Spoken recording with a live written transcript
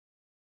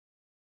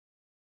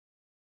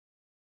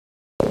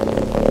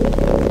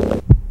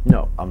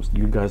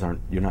you guys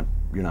aren't. You're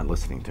not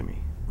listening to me.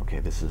 Okay,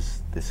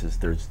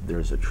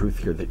 there's a truth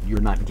here that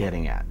you're not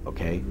getting at.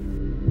 Okay.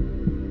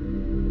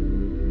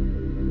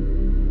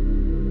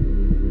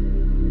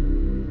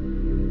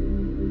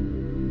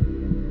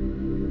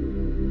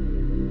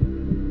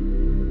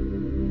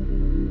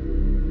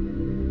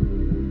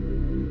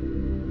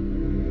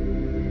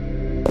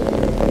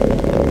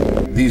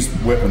 These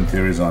weapon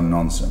theories are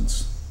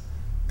nonsense.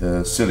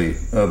 They're silly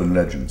urban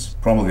legends,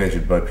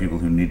 promulgated by people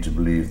who need to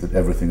believe that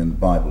everything in the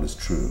Bible is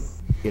true.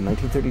 In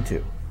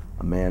 1932,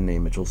 a man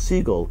named Mitchell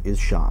Siegel is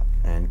shot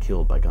and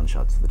killed by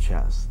gunshots to the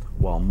chest.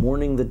 While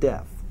mourning the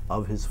death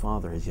of his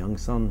father, his young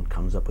son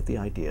comes up with the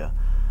idea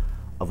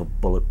of a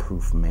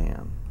bulletproof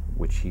man,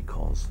 which he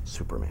calls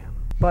Superman.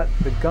 But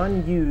the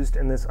gun used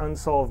in this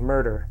unsolved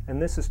murder,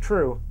 and this is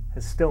true,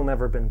 has still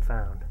never been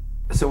found.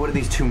 So what are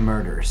these two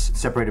murders,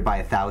 separated by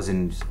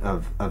 1,000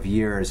 of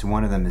years?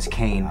 One of them is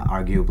Cain,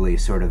 arguably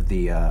sort of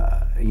the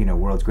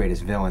world's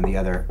greatest villain. The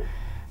other,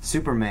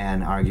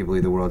 Superman,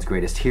 arguably the world's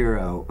greatest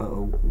hero.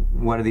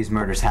 What do these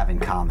murders have in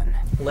common?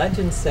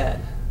 Legend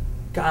said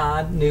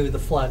God knew the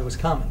flood was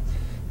coming,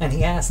 and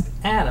he asked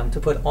Adam to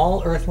put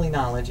all earthly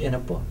knowledge in a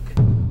book.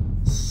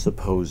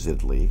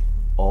 Supposedly,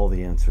 all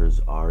the answers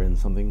are in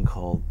something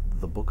called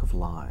the Book of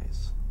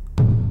Lies.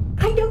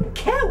 I don't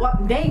care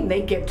what name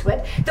they give to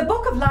it. The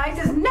Book of Lies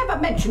is never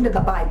mentioned in the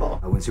Bible.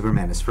 When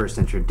Superman is first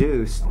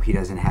introduced, he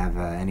doesn't have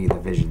any of the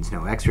visions,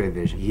 no X-ray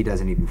vision. He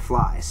doesn't even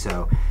fly.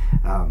 So,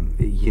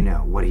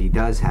 what he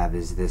does have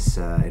is this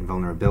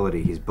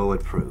invulnerability. He's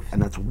bulletproof. And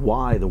that's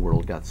why the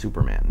world got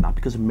Superman. Not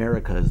because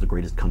America is the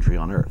greatest country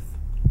on earth.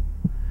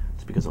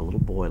 It's because a little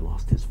boy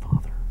lost his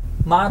father.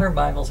 Modern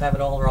Bibles have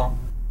it all wrong.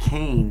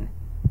 Cain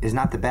is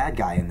not the bad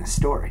guy in this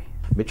story.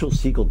 Mitchell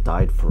Siegel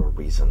died for a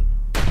reason.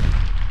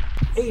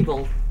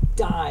 Abel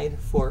died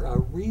for a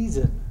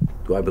reason.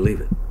 Do I believe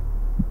it?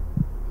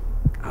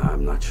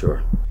 I'm not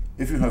sure.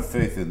 If you have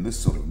faith in this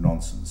sort of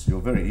nonsense,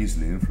 you're very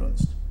easily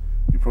influenced.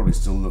 You probably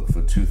still look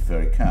for tooth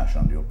fairy cash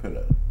under your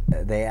pillow.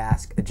 They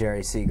ask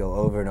Jerry Siegel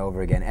over and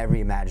over again every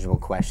imaginable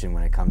question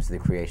when it comes to the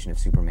creation of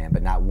Superman,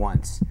 but not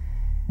once,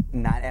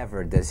 not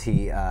ever, does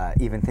he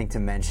even think to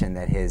mention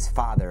that his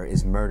father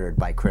is murdered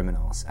by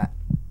criminals.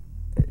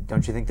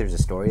 Don't you think there's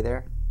a story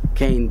there?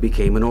 Cain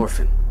became an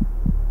orphan.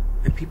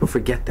 And people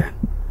forget that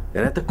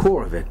at the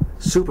core of it,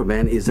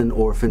 Superman is an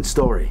orphan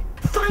story.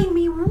 Find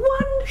me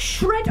one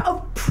shred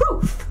of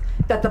proof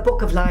that the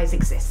Book of Lies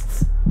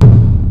exists.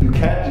 You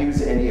can't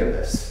use any of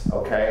this,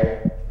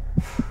 okay?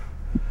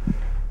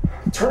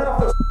 Turn off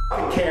those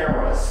f***ing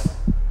cameras.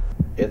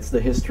 It's the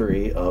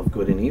history of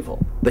good and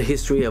evil. The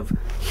history of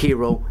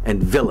hero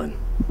and villain.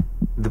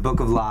 The Book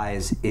of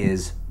Lies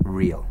is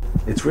real.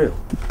 It's real.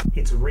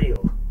 It's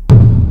real.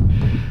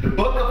 The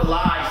Book of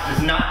Lies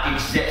does not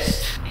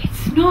exist.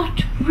 It's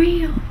not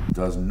real.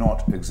 Does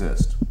not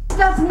exist.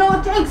 Does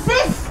not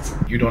exist!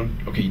 You don't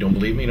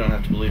believe me? You don't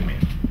have to believe me.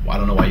 Well, I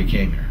don't know why you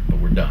came here, but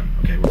we're done,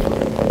 okay? We're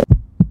done.